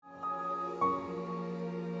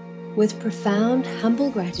With profound, humble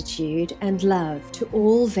gratitude and love to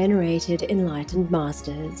all venerated enlightened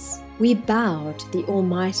masters, we bow to the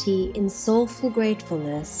Almighty in soulful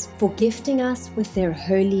gratefulness for gifting us with their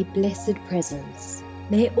holy, blessed presence.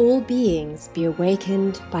 May all beings be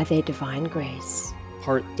awakened by their divine grace.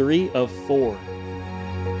 Part 3 of 4.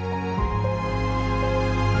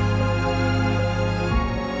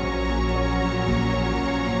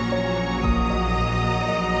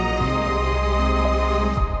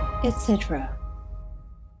 Etc.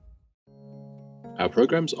 Our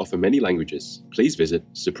programs offer many languages. Please visit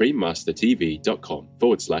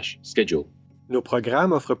suprememastertv.com/schedule. Nos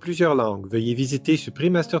programas offrent plusieurs langues. Veuillez visiter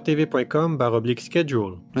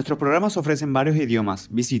suprememastertv.com/schedule. Nuestros programas ofrecen varios idiomas.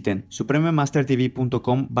 Visiten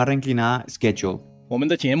suprememastertv.com/schedule. 我们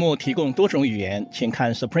的节目提供多种语言，请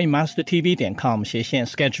看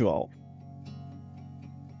suprememastertv.com/schedule。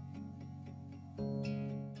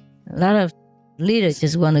 A lot of leaders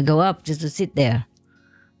just want to go up just to sit there,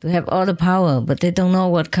 to have all the power, but they don't know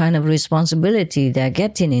what kind of responsibility they're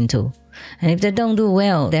getting into. And if they don't do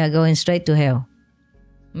well, they are going straight to hell.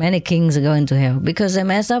 Many kings are going to hell because they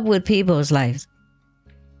mess up with people's lives.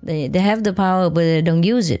 They have the power, but they don't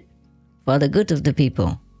use it for the good of the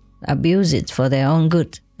people. Abuse it for their own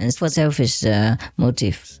good and for selfish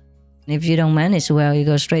motives. If you don't manage well, you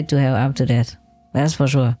go straight to hell after that. That's for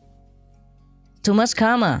sure. Too much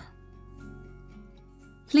karma.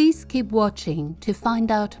 Please keep watching to find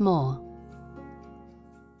out more.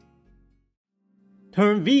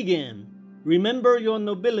 Turn vegan. Remember your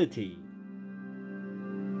nobility.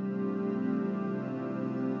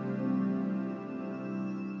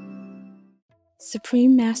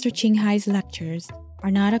 Supreme Master Ching Hai's lectures are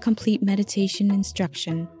not a complete meditation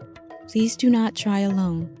instruction. Please do not try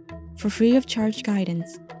alone. For free of charge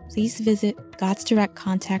guidance, please visit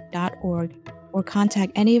godsdirectcontact.org or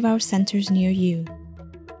contact any of our centers near you.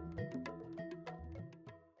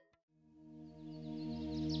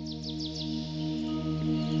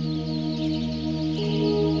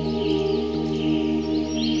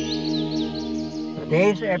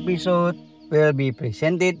 Today's episode will be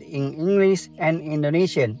presented in English and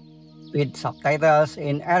Indonesian with subtitles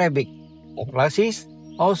in Arabic, Persian,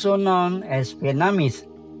 also known as Vietnamese,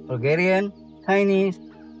 Bulgarian, Chinese,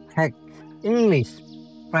 Czech, English,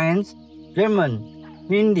 French, German,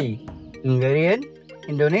 Hindi, Hungarian,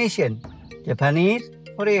 Indonesian, Japanese,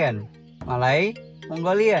 Korean, Malay,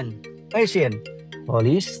 Mongolian, Persian,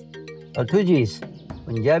 Polish, Portuguese,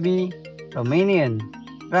 Punjabi, Romanian,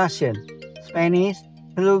 Russian, Spanish,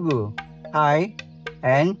 Telugu, Thai,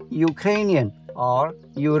 and Ukrainian or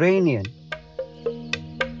Uranian.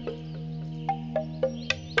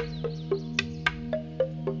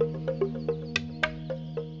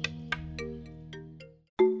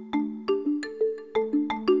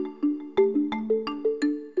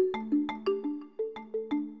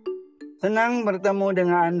 Senang bertemu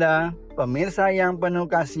dengan Anda, pemirsa yang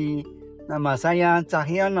penuh kasih. Nama saya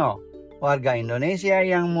Cahyono, warga Indonesia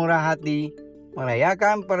yang murah hati,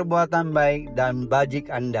 merayakan perbuatan baik dan bajik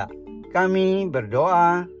Anda. Kami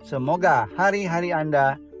berdoa semoga hari-hari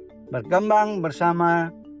Anda berkembang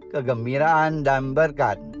bersama kegembiraan dan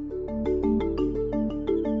berkat.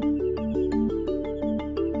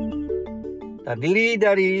 Terdiri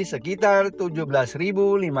dari sekitar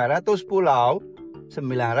 17.500 pulau,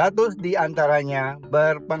 900 di antaranya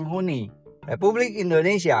berpenghuni. Republik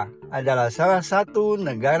Indonesia adalah salah satu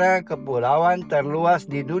negara kepulauan terluas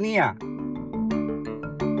di dunia.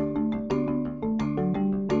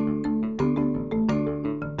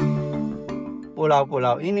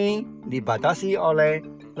 Pulau-pulau ini dibatasi oleh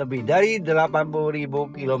lebih dari 80.000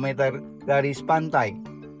 km garis pantai,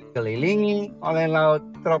 kelilingi oleh laut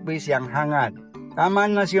tropis yang hangat.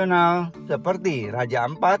 Taman nasional seperti Raja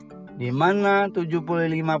Ampat, di mana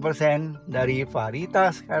 75% dari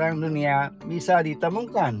varietas karang dunia bisa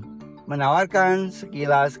ditemukan, menawarkan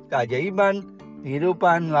sekilas keajaiban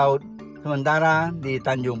kehidupan laut. Sementara di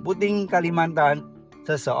Tanjung Puting, Kalimantan,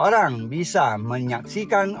 seseorang bisa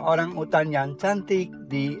menyaksikan orangutan yang cantik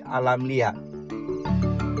di alam liar.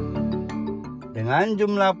 Dengan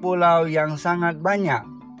jumlah pulau yang sangat banyak,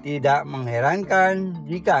 tidak mengherankan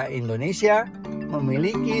jika Indonesia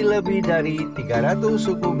memiliki lebih dari 300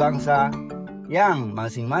 suku bangsa yang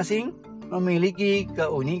masing-masing memiliki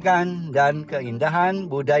keunikan dan keindahan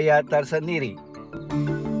budaya tersendiri.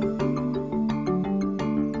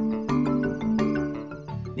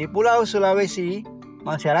 Di Pulau Sulawesi,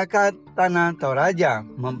 masyarakat Tanah Toraja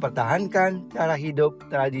mempertahankan cara hidup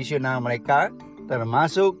tradisional mereka,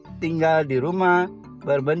 termasuk tinggal di rumah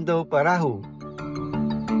berbentuk perahu.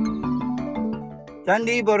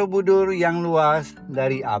 Candi Borobudur yang luas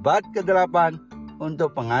dari abad ke-8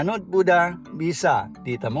 untuk penganut Buddha bisa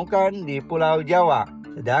ditemukan di Pulau Jawa,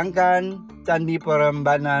 sedangkan Candi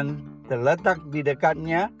Prambanan terletak di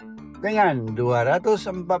dekatnya dengan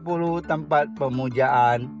 240 tempat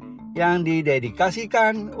pemujaan yang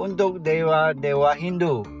didedikasikan untuk dewa-dewa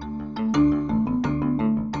Hindu.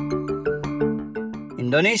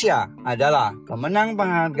 Indonesia adalah pemenang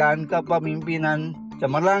penghargaan kepemimpinan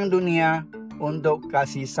cemerlang dunia untuk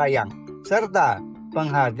kasih sayang, serta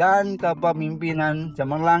penghargaan kepemimpinan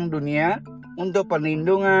cemerlang dunia untuk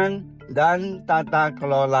perlindungan dan tata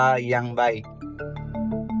kelola yang baik.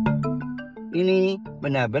 Ini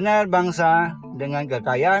benar-benar bangsa dengan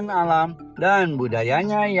kekayaan alam dan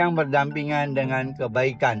budayanya yang berdampingan dengan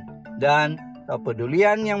kebaikan dan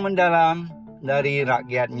kepedulian yang mendalam dari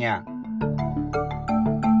rakyatnya.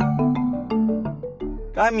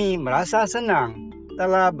 Kami merasa senang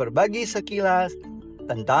telah berbagi sekilas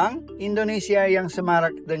tentang Indonesia yang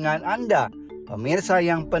semarak dengan Anda, pemirsa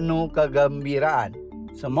yang penuh kegembiraan.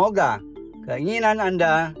 Semoga keinginan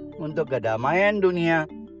Anda untuk kedamaian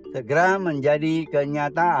dunia segera menjadi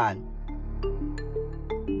kenyataan.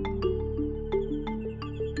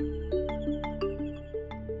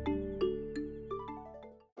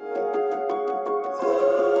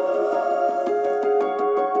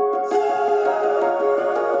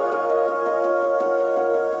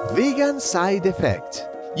 Vegan side effect.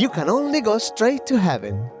 You can only go straight to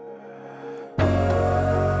heaven.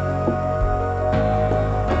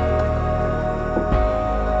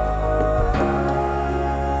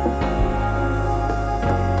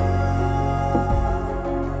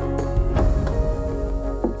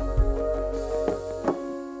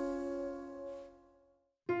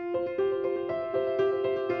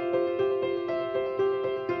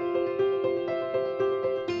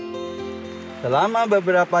 Selama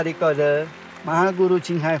beberapa dekade, Maha Guru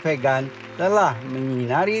Ching Hai Vegan telah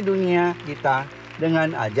menyinari dunia kita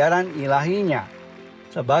dengan ajaran ilahinya.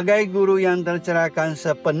 Sebagai guru yang tercerahkan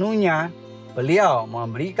sepenuhnya, beliau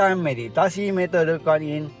memberikan meditasi metode Kuan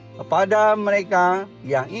Yin kepada mereka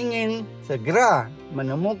yang ingin segera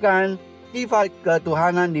menemukan sifat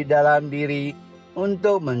ketuhanan di dalam diri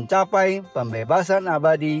untuk mencapai pembebasan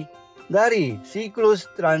abadi dari siklus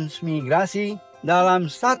transmigrasi dalam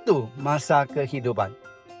satu masa kehidupan.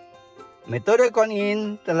 Metode Kuan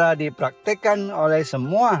Yin telah dipraktekkan oleh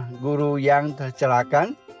semua guru yang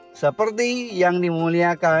tercerahkan seperti yang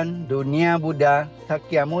dimuliakan dunia Buddha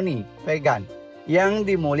Sakyamuni vegan, yang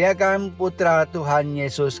dimuliakan putra Tuhan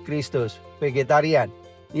Yesus Kristus vegetarian,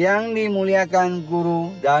 yang dimuliakan guru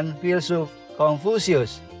dan filsuf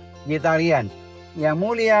Konfusius vegetarian, yang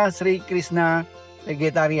mulia Sri Krishna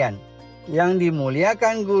vegetarian, yang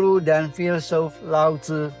dimuliakan guru dan filsuf Lao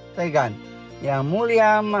Tzu vegan, yang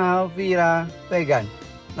mulia Mahavira vegan,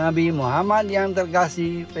 Nabi Muhammad yang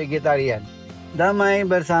terkasih vegetarian, damai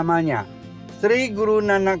bersamanya, Sri Guru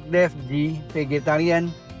Nanak Dev Ji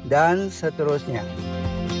vegetarian, dan seterusnya.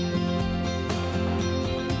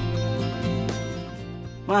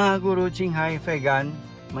 Maha Guru Ching Hai Vegan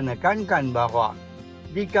menekankan bahwa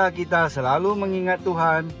jika kita selalu mengingat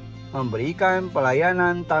Tuhan, memberikan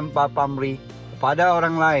pelayanan tanpa pamrih kepada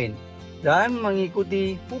orang lain, dan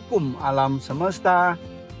mengikuti hukum alam semesta,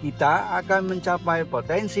 kita akan mencapai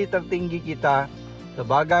potensi tertinggi kita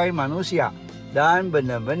sebagai manusia dan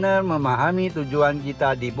benar-benar memahami tujuan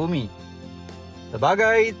kita di bumi.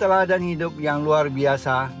 Sebagai teladan hidup yang luar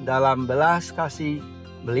biasa dalam belas kasih,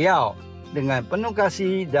 beliau dengan penuh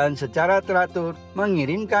kasih dan secara teratur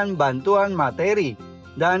mengirimkan bantuan materi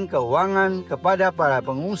dan keuangan kepada para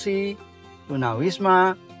pengungsi,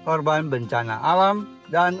 tunawisma, korban bencana alam,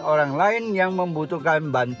 dan orang lain yang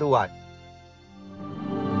membutuhkan bantuan.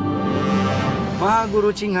 Maha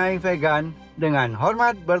Guru Ching Hai Vegan dengan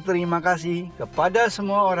hormat berterima kasih kepada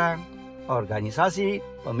semua orang, organisasi,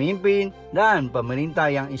 pemimpin, dan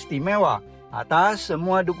pemerintah yang istimewa atas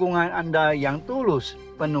semua dukungan Anda yang tulus,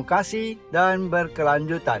 penuh kasih, dan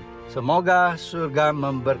berkelanjutan. Semoga surga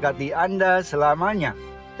memberkati Anda selamanya.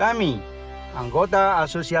 Kami, anggota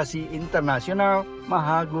Asosiasi Internasional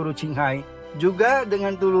Maha Guru Ching Hai, juga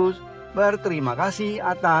dengan tulus berterima kasih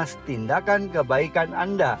atas tindakan kebaikan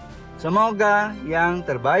Anda. Semoga yang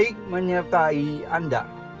terbaik menyertai Anda.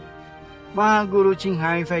 Maha Guru Ching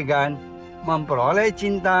Hai Vegan memperoleh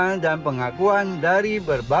cinta dan pengakuan dari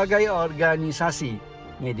berbagai organisasi,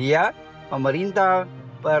 media, pemerintah,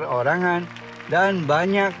 perorangan, dan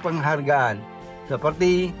banyak penghargaan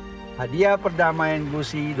seperti Hadiah Perdamaian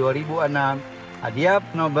Gusi 2006, Hadiah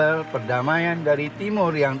Nobel Perdamaian dari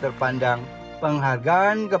Timur yang terpandang,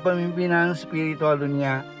 Penghargaan Kepemimpinan Spiritual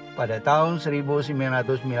Dunia pada tahun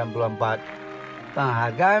 1994,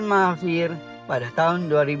 Penghargaan Mahavir pada tahun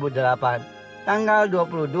 2008, tanggal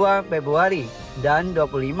 22 Februari dan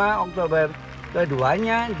 25 Oktober.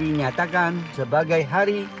 Keduanya dinyatakan sebagai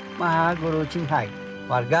Hari Maha Guru Qinghai,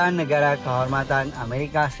 warga negara kehormatan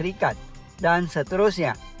Amerika Serikat, dan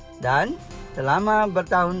seterusnya. Dan selama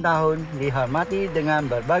bertahun-tahun dihormati dengan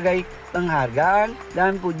berbagai penghargaan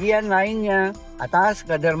dan pujian lainnya atas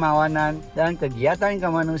kedermawanan dan kegiatan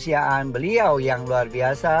kemanusiaan beliau yang luar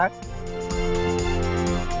biasa.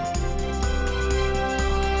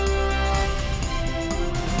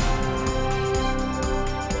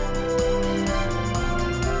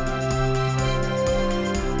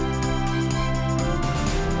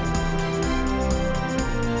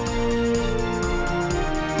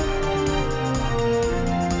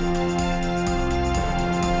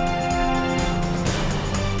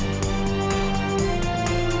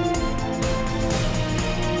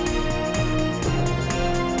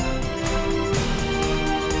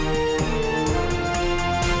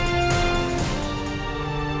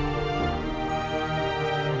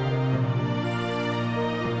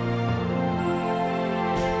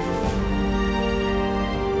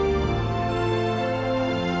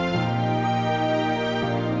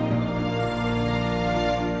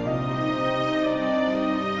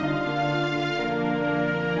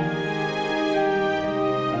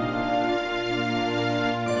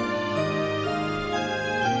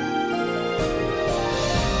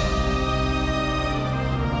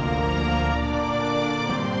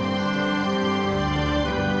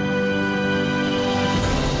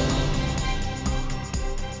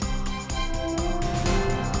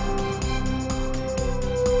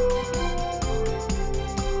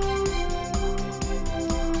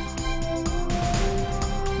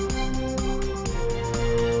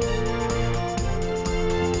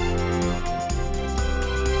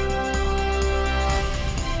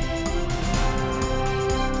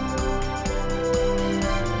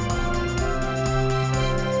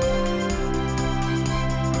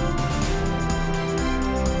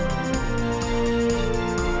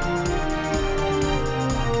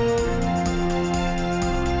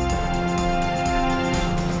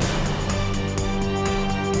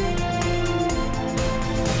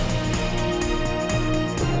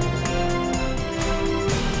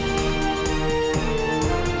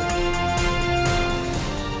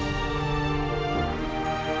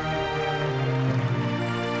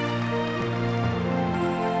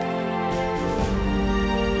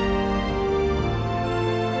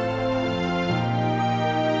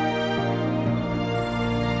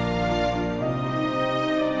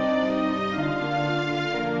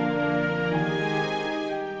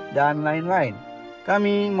 Dan lain-lain.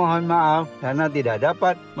 Kami mohon maaf karena tidak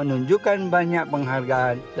dapat menunjukkan banyak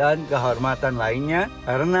penghargaan dan kehormatan lainnya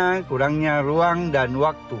karena kurangnya ruang dan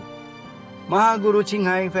waktu. Maha Guru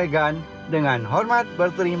Qinghai Vegan dengan hormat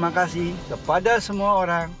berterima kasih kepada semua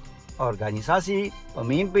orang, organisasi,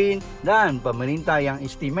 pemimpin, dan pemerintah yang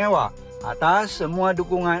istimewa atas semua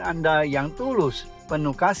dukungan Anda yang tulus,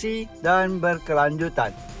 penuh kasih, dan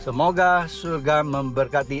berkelanjutan. Semoga surga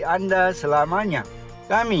memberkati Anda selamanya.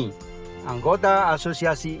 Kami, anggota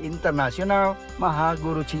Asosiasi Internasional Maha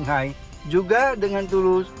Guru Qinghai, juga dengan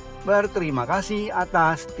tulus berterima kasih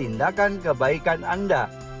atas tindakan kebaikan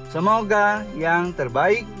Anda. Semoga yang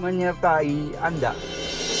terbaik menyertai Anda.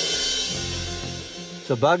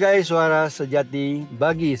 Sebagai suara sejati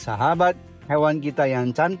bagi sahabat hewan kita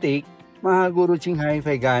yang cantik, Maha Guru Qinghai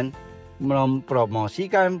Vegan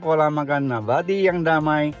mempromosikan pola makan nabati yang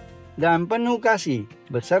damai dan penuh kasih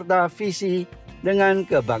beserta visi dengan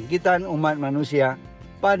kebangkitan umat manusia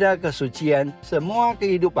pada kesucian semua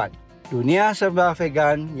kehidupan. Dunia serba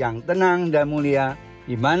vegan yang tenang dan mulia,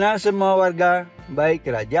 di mana semua warga, baik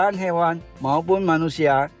kerajaan hewan maupun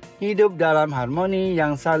manusia, hidup dalam harmoni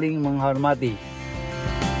yang saling menghormati.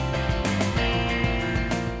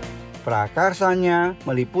 Prakarsanya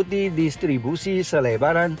meliputi distribusi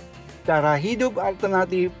selebaran cara hidup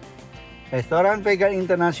alternatif, restoran vegan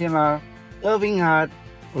internasional, Loving Heart,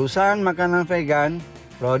 perusahaan makanan vegan,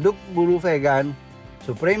 produk bulu vegan,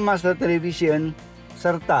 Supreme Master Television,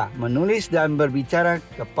 serta menulis dan berbicara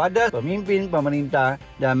kepada pemimpin pemerintah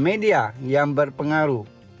dan media yang berpengaruh,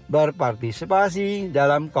 berpartisipasi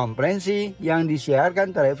dalam konferensi yang disiarkan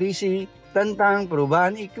televisi tentang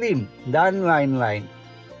perubahan iklim, dan lain-lain.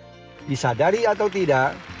 Disadari atau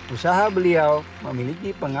tidak, usaha beliau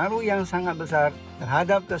memiliki pengaruh yang sangat besar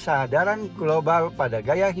terhadap kesadaran global pada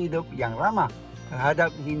gaya hidup yang ramah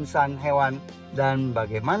terhadap insan hewan dan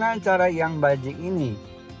bagaimana cara yang bajik ini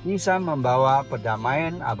bisa membawa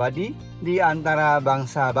perdamaian abadi di antara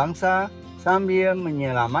bangsa-bangsa sambil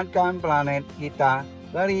menyelamatkan planet kita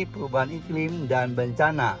dari perubahan iklim dan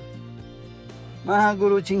bencana. Maha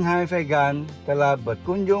Guru Ching Hai Vegan telah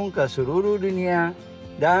berkunjung ke seluruh dunia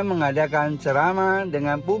dan mengadakan ceramah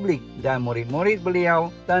dengan publik dan murid-murid beliau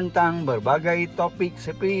tentang berbagai topik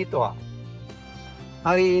spiritual.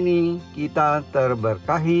 Hari ini kita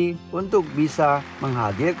terberkahi untuk bisa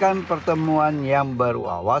menghadirkan pertemuan yang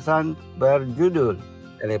berwawasan berjudul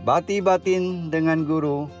Telepathy Batin dengan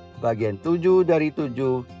Guru bagian 7 dari 7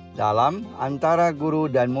 dalam antara guru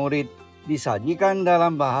dan murid, disajikan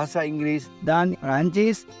dalam bahasa Inggris dan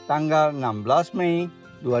Perancis tanggal 16 Mei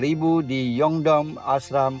 2000 di Yongdong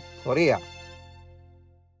Ashram, Korea.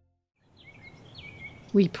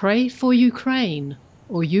 We pray for Ukraine,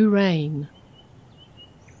 or you reign.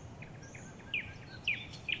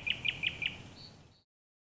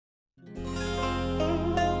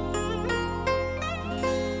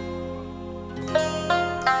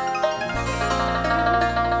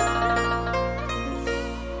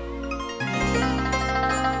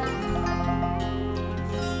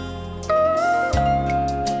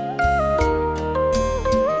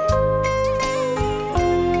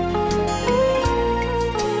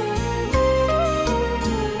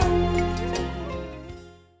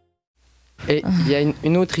 Et il y a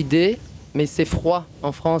une autre idée, mais c'est froid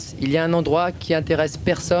en France. Il y a un endroit qui intéresse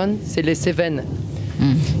personne, c'est les Cévennes.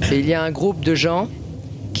 Et il y a un groupe de gens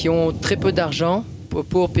qui ont très peu d'argent,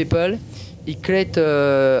 poor people. He create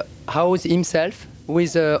a house himself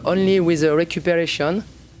with only with a recuperation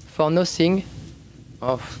for nothing.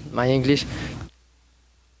 Oh, my English.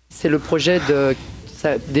 C'est le projet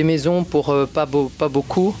des maisons pour pas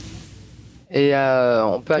beaucoup. Et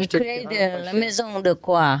on peut acheter. La maison de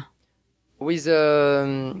quoi? With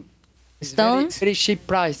stones? Very cheap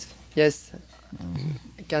price, yes.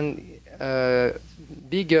 Can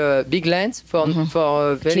big lands for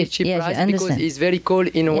very cheap yes, price because it's very cold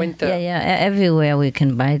in winter. Yeah. Everywhere we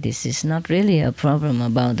can buy this. It's not really a problem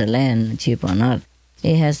about the land, cheap or not.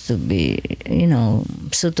 It has to be,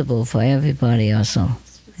 suitable for everybody also.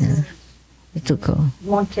 Yeah. It's too cold.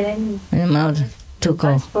 Mountain. Too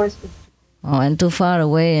cold. Oh, and too far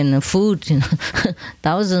away, and the food,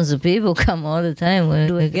 thousands of people come all the time. Where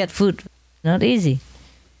do we get food? Not easy.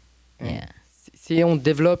 Yeah. Si on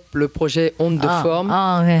développe le projet onde de forme,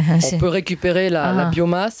 on peut récupérer la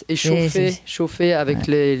biomasse et chauffer avec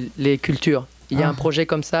les cultures. Il y a un projet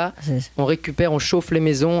comme ça, on récupère, on chauffe les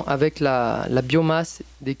maisons avec la biomasse,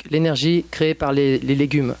 l'énergie créée par les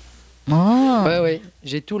légumes. Oui,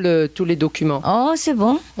 j'ai tous les documents. Oh, c'est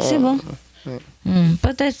bon, c'est bon.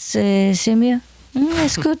 Peut-être c'est mieux.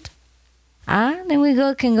 It's good. Then we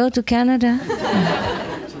can go to Canada.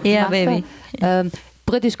 Yeah, baby.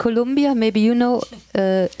 British Columbia, maybe you know,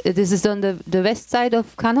 this is on the west side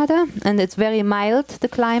of Canada, and it's very mild, the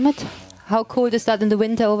climate. How cold is that in the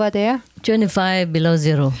winter over there? 25 below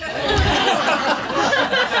zero.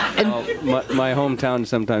 My hometown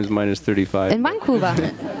sometimes minus 35. In Vancouver?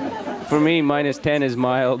 For me, minus 10 is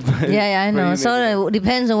mild. Yeah, I know. So it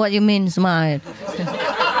depends on what you mean, mild.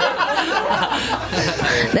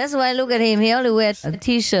 That's why look at him. He only wears a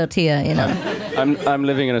T-shirt here, I'm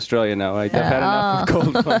living in Australia now. I've had enough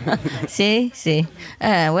of cold. See.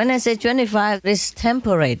 When I say 25, it's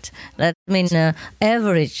temperate. That means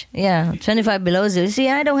average. Yeah, 25 below zero. See,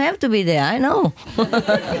 I don't have to be there. I know.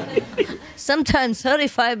 Sometimes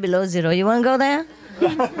 35 below zero. You want to go there?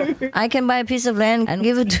 I can buy a piece of land and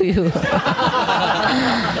give it to you.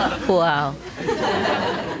 Wow.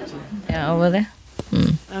 Yeah, over there.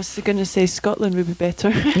 I was going to say Scotland would be better.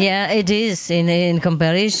 Yeah, it is in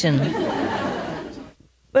comparison.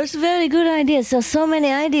 But it's a very good idea. So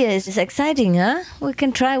many ideas. It's exciting, huh? We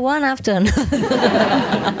can try one after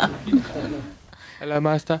another. Hello,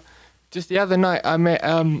 Master. Just the other night, I met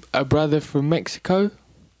a brother from Mexico,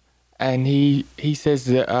 and he says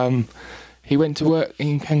that he went to work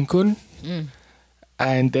in Cancun,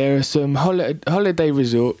 and there are some holiday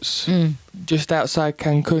resorts just outside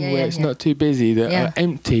Cancun where it's not too busy that are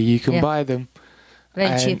empty. You can buy them.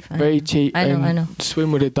 Very cheap. Very cheap. I know.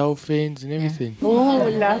 Swim with the dolphins and everything. Oh,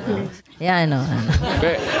 lovely. Yeah, I know.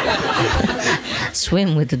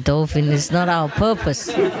 Swim with the dolphin is not our purpose.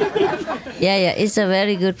 Yeah, it's a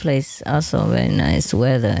very good place. Also very nice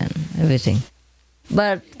weather and everything.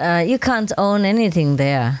 But you can't own anything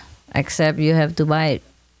there except you have to buy it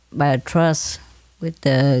by a trust with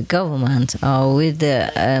the government or with the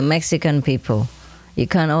Mexican people. You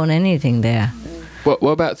can't own anything there.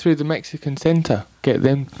 What about through the Mexican Center? Get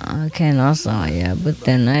them? I can also, yeah, but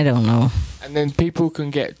then I don't know. And then people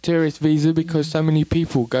can get tourist visa because so many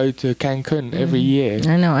people go to Cancun every year.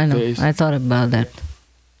 I know. I thought about that.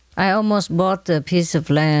 I almost bought a piece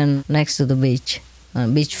of land next to the beach,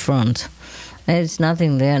 beachfront. There's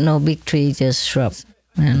nothing there, no big tree, just shrubs.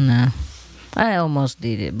 And I almost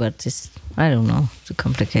did it, but I don't know, too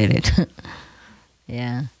complicated.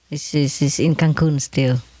 Yeah, it's in Cancun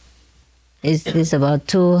still. It's about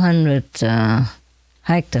 200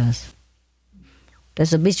 hectares.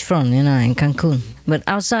 There's a beachfront, in Cancun. But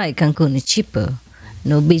outside Cancun, it's cheaper.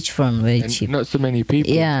 No beachfront, very cheap. Not so many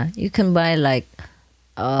people. Yeah, you can buy like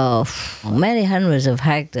many hundreds of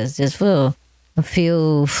hectares just for a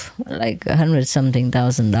few, like $100-something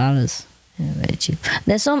thousand. Yeah, very cheap.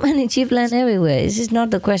 There's so many cheap land everywhere. This is not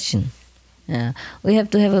the question. Yeah, we have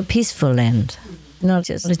to have a peaceful land, not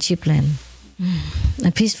just a cheap land.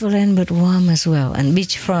 A peaceful land, but warm as well, and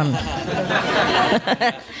beachfront.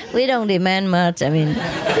 We don't demand much. I mean,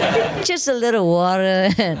 just a little water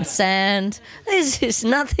and sand. This is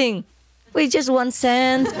nothing. We just want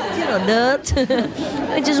sand, dirt.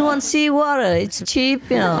 We just want seawater. It's cheap,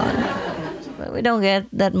 But we don't get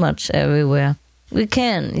that much everywhere. We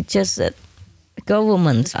can. It's just that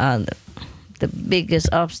governments are the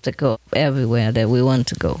biggest obstacle everywhere that we want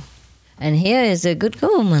to go. And here is a good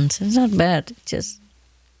government. It's not bad. It's just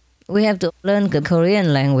we have to learn the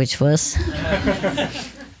Korean language first.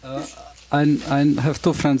 I have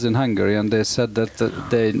two friends in Hungary, and they said that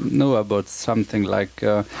they know about something like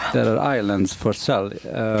there are islands for sale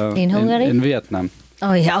in Hungary, in Vietnam.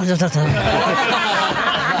 Oh yeah.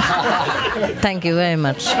 Thank you very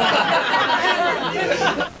much.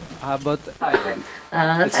 But island.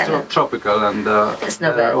 It's tropical, and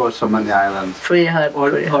there are also many islands. Pretty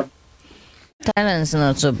hot. Thailand's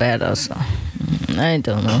not so bad also. I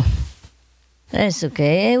don't know. That's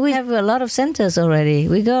okay. We have a lot of centers already.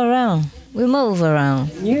 We go around. We move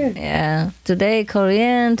around. Yeah. Today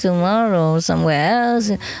Korean, tomorrow somewhere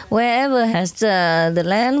else. Wherever has the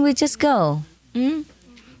land, we just go.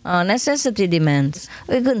 Our necessity demands.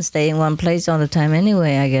 We couldn't stay in one place all the time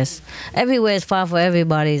anyway, I guess. Everywhere is far for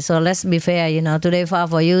everybody, so let's be fair, Today far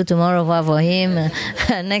for you, tomorrow far for him,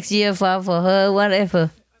 next year far for her,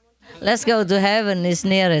 whatever. Let's go to heaven, it's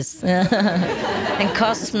nearest. And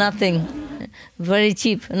costs nothing. Very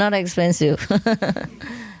cheap, not expensive.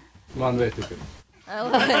 One way to go.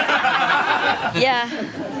 Yeah.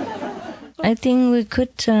 I think we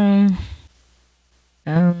could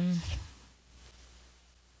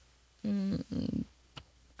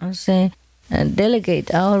I'll say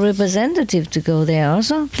delegate our representative to go there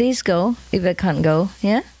also. Please go if I can't go.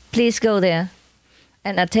 Yeah? Please go there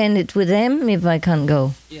and attend it with them if I can't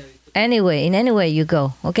go. Anyway, in any way you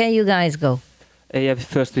go. Okay, you guys go. Yeah,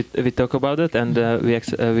 first we talk about it, and we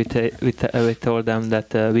told them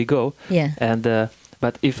that we go. Yeah. And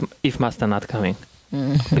but if master not coming,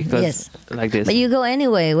 because like this. But you go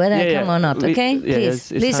anyway, whether I come or not. Okay,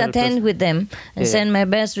 please attend with them and send my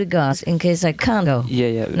best regards in case I can't go.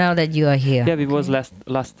 Yeah. Now that you are here. Yeah, we was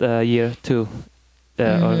last year too,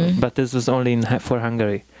 but this was only for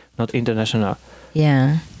Hungary, not international.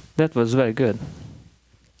 Yeah. That was very good.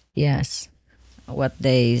 Yes. What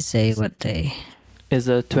day say? What day? Is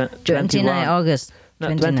 29 August.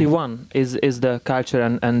 No, 21 is the culture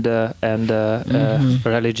and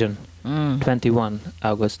religion. 21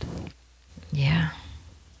 August. Yeah.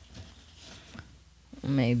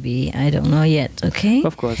 Maybe, I don't know yet, okay?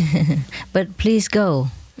 Of course. But please go.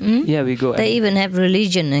 Yeah, we go. They even have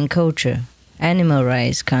religion and culture. Animal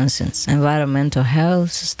rights, conscience, environmental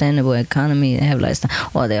health, sustainable economy, they have lifestyle.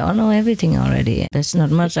 Well, they all know everything already. There's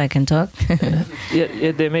not much I can talk.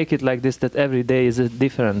 Yeah, they make it like this, that every day is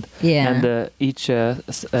different. Yeah. And each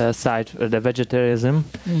side, the vegetarianism,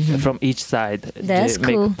 from each side, that's they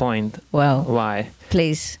cool. make a point. Well, why?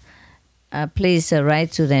 Please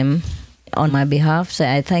write to them on my behalf.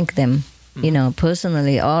 Say I thank them,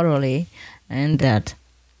 personally, orally, and that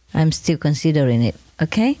I'm still considering it.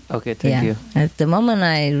 Okay? Okay, thank you. At the moment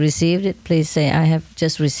I received it, please say I have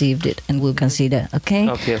just received it and will consider. Okay?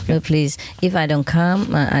 Okay. But please, if I don't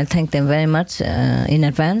come, I thank them very much in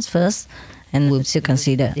advance first, and we'll still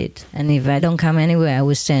consider it. And if I don't come anywhere, I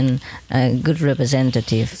will send a good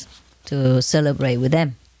representative to celebrate with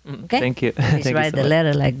them. Okay? Thank you. Please Thank write you so the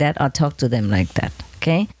letter like that or talk to them like that.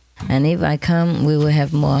 Okay? And if I come, we will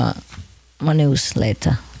have more news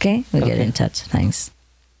later. Okay? We'll get in touch. Thanks.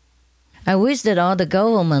 I wish that all the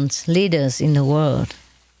governments, leaders in the world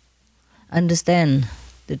understand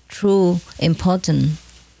the true important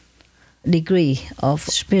degree of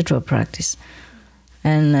spiritual practice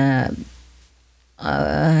and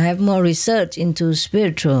have more research into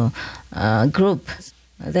spiritual group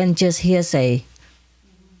than just hearsay,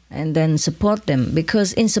 and then support them,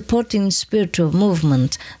 because in supporting spiritual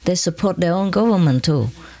movement, they support their own government too,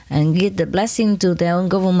 and give the blessing to their own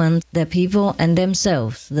government, their people, and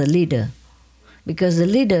themselves, the leader. Because the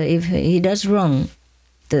leader, if he does wrong,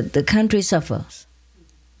 the country suffers.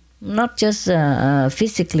 not just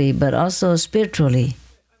physically, but also spiritually.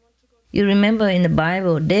 You remember in the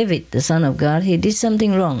Bible, David, the son of God, he did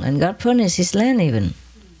something wrong, and God punished his land even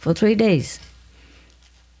for 3 days.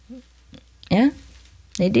 Yeah?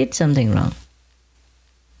 He did something wrong.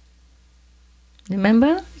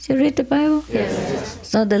 Remember? Did you read the Bible? Yes.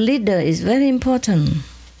 So the leader is very important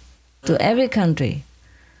to every country.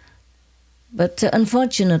 But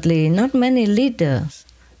unfortunately, not many leaders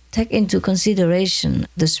take into consideration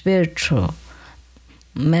the spiritual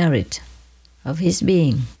merit of his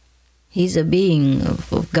being. He's a being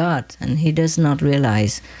of God, and he does not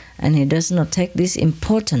realize, and he does not take this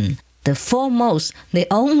important, the foremost, the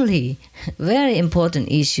only very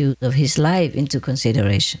important issue of his life into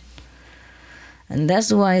consideration. And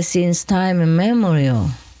that's why since time immemorial,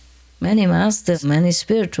 many masters, many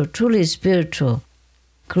spiritual, truly spiritual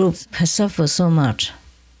groups have suffered so much.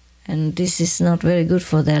 And this is not very good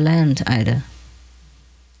for their land either.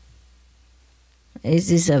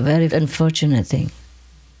 It is a very unfortunate thing.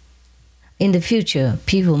 In the future,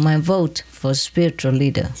 people might vote for spiritual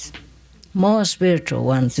leaders, more spiritual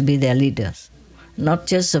ones to be their leaders, not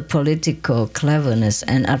just a political cleverness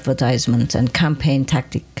and advertisements and campaign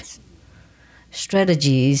tactics.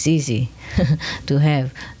 Strategy is easy to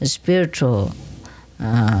have. A spiritual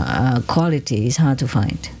quality is hard to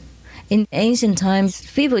find. In ancient times,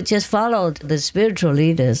 people just followed the spiritual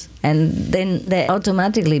leaders, and then they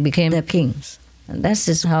automatically became their kings. And that's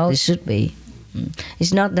just how it should be.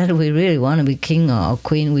 It's not that we really want to be king or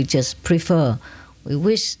queen, we just prefer. We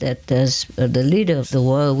wish that the leader of the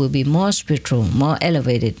world will be more spiritual, more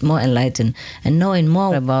elevated, more enlightened, and knowing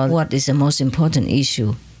more about what is the most important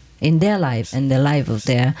issue in their life and the life of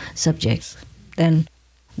their subjects. Then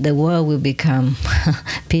the world will become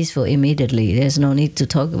peaceful immediately. There's no need to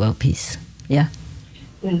talk about peace. Yeah?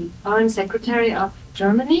 The Foreign Secretary of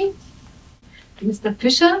Germany, Mr.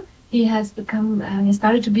 Fischer, he has he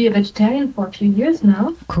started to be a vegetarian for a few years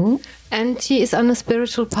now. Cool. And he is on a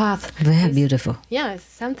spiritual path. Very beautiful. Yeah, it's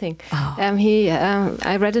something. Oh.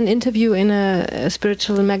 I read an interview in a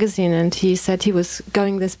spiritual magazine, and he said he was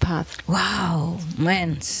going this path. Wow,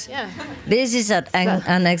 man. Yeah. This is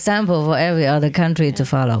an example for every other country to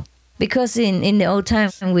follow. Because in the old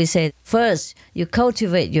times, we said, first, you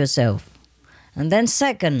cultivate yourself. And then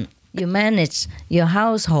second, you manage your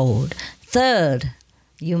household. Third,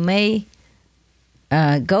 you may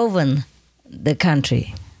govern the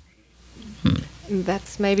country.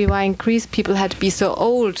 That's maybe why in Greece people had to be so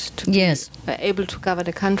old to be able to govern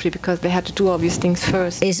the country, because they had to do all these things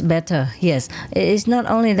first. It's better, yes. It's not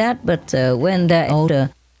only that, but when they're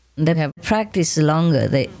older, they have practiced longer,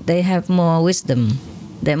 they have more wisdom.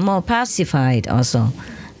 They're more pacified also.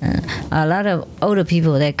 A lot of older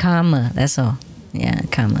people, they're calmer, that's all. Yeah,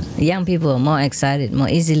 calmer. Young people are more excited, more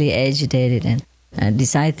easily agitated, and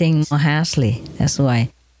decide things more harshly, that's why.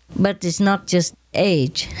 But it's not just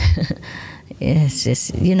age. It's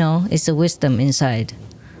just, it's a wisdom inside.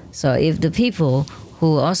 So if the people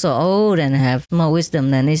who are also old and have more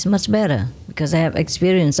wisdom, then it's much better, because they have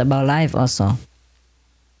experience about life also.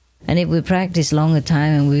 And if we practice longer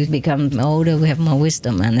time and we become older, we have more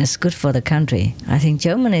wisdom, and it's good for the country. I think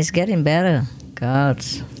Germany is getting better. God,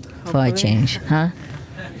 for a change, huh?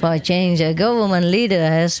 For a change, a government leader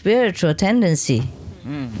has spiritual tendency.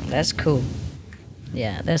 That's cool.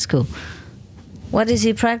 Yeah, that's cool. What is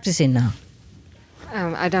he practicing now?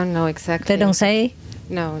 I don't know exactly. They don't say?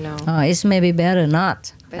 No. Oh, it's maybe better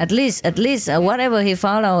not. At least, whatever he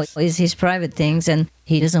follows is his private things, and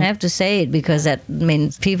he doesn't have to say it, because that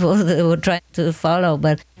means people will try to follow.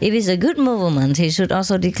 But if it's a good movement, he should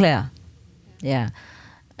also declare. Yeah.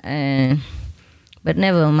 But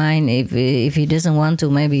never mind, if he doesn't want to,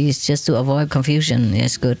 maybe it's just to avoid confusion.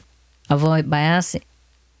 It's good. Avoid bias,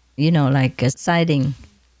 like siding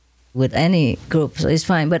with any group, so it's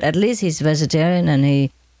fine. But at least he's vegetarian, and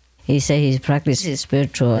he say he practices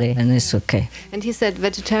spiritually, and it's okay. And he said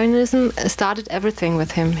vegetarianism started everything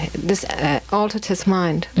with him. This altered his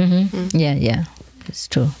mind. Yeah, it's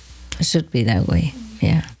true. It should be that way.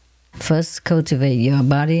 Yeah. First cultivate your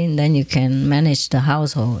body, and then you can manage the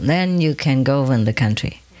household. Then you can govern the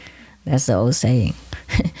country. That's the old saying.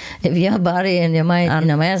 If your body and your mind are in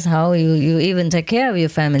a mess, how you even take care of your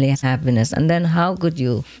family happiness? And then how could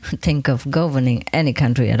you think of governing any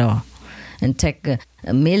country at all? And take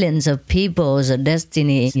millions of people's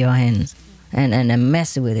destiny in your hands and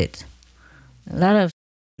mess with it. A lot of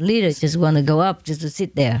leaders just want to go up just to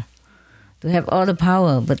sit there, to have all the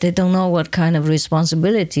power, but they don't know what kind of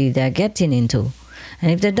responsibility they're getting into.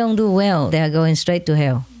 And if they don't do well, they are going straight to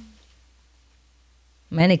hell.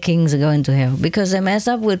 Many kings are going to hell because they mess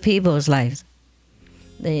up with people's lives.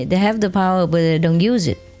 They have the power, but they don't use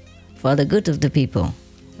it. for the good of the people,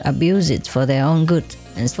 abuse it for their own good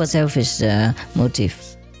and for selfish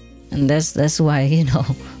motives. And that's why,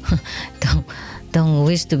 don't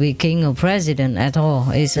wish to be king or president at all.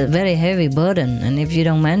 It's a very heavy burden, and if you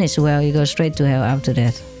don't manage well, you go straight to hell after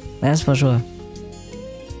death. That's for sure.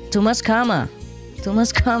 Too much karma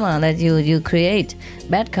that you create,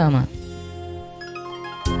 bad karma.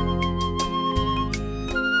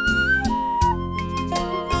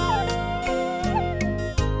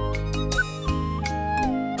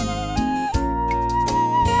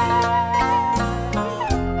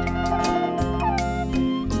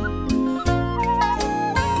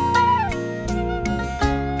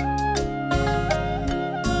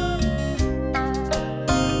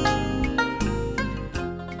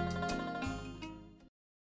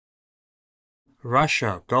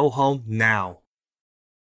 Russia, go home now.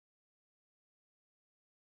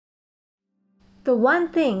 The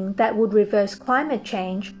one thing that would reverse climate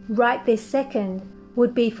change right this second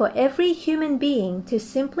would be for every human being to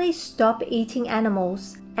simply stop eating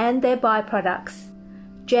animals and their byproducts.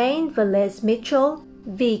 Jane Velez Mitchell,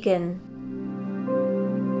 vegan.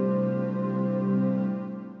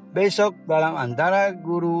 Besok dalam antara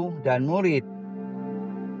guru dan murid.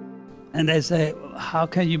 And they say, how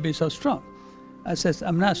can you be so strong? I says,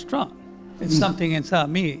 I'm not strong. It's something inside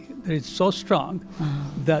me that is so strong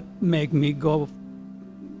that make me go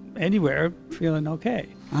anywhere feeling okay.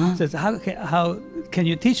 Says, how can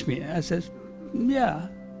you teach me? I says, yeah,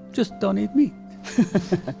 just don't eat meat.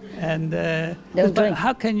 And but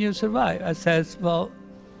how can you survive? I says, well,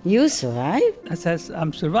 you survive? I says,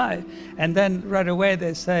 I'm survive. And then right away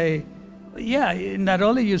they say, yeah, not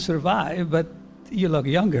only you survive, but you look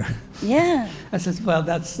younger. Yeah. I says, well,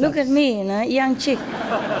 Look at me, a young chick.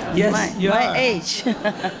 Yes, my age.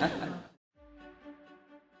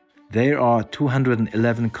 There are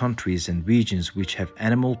 211 countries and regions which have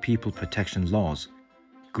animal people protection laws.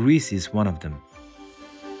 Greece is one of them.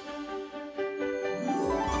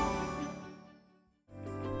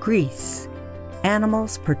 Greece,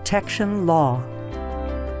 Animals Protection Law.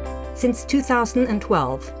 Since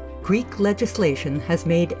 2012, Greek legislation has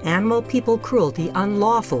made animal people cruelty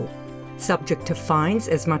unlawful, subject to fines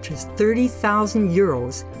as much as 30,000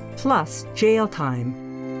 euros plus jail time.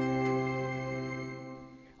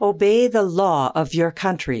 Obey the law of your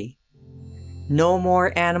country. No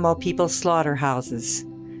more animal people slaughterhouses.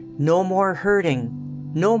 No more hurting.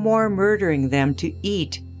 No more murdering them to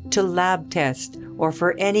eat, to lab test, or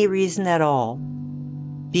for any reason at all.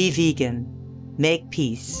 Be vegan. Make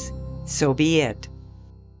peace. So be it.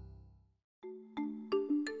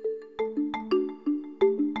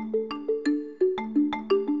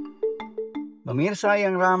 Pemirsa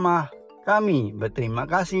yang ramah, kami berterima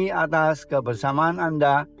kasih atas kebersamaan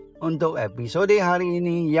Anda untuk episode hari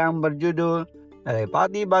ini yang berjudul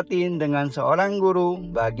Telepati Batin dengan Seorang Guru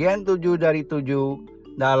bagian 7 dari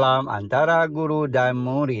 7 dalam antara guru dan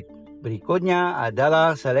murid. Berikutnya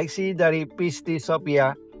adalah seleksi dari Pisti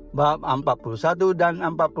Sophia bab 41 dan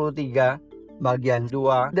 43 bagian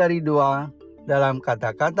 2 dari 2 dalam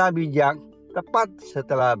kata-kata bijak tepat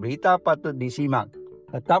setelah berita patut disimak.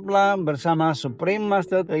 Tetaplah bersama Supreme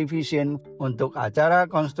Master Television untuk acara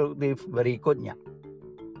konstruktif berikutnya.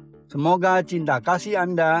 Semoga cinta kasih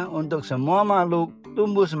Anda untuk semua makhluk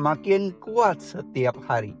tumbuh semakin kuat setiap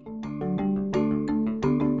hari.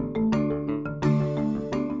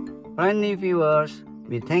 Friendly viewers,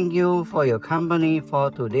 we thank you for your company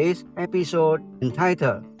for today's episode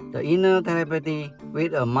entitled The Inner Telepathy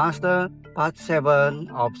with a Master Part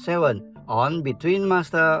 7 of 7 on Between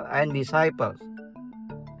Master and Disciples.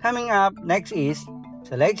 Coming up next is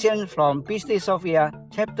selection from Pisti Sophia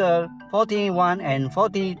chapter 41 and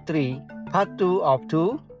 43 part 2 of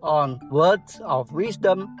 2 on Words of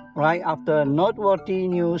Wisdom right after noteworthy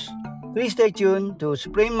news. Please stay tuned to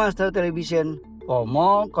Supreme Master Television for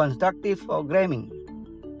more constructive programming.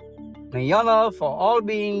 May your love for all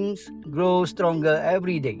beings grow stronger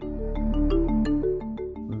every day.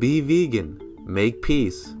 Be vegan, make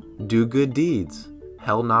peace, do good deeds,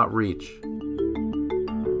 hell not reach.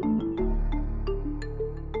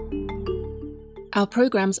 Our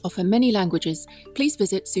programs offer many languages. Please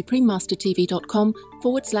visit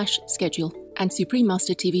suprememastertv.com/schedule and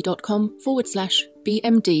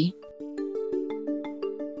suprememastertv.com/BMD.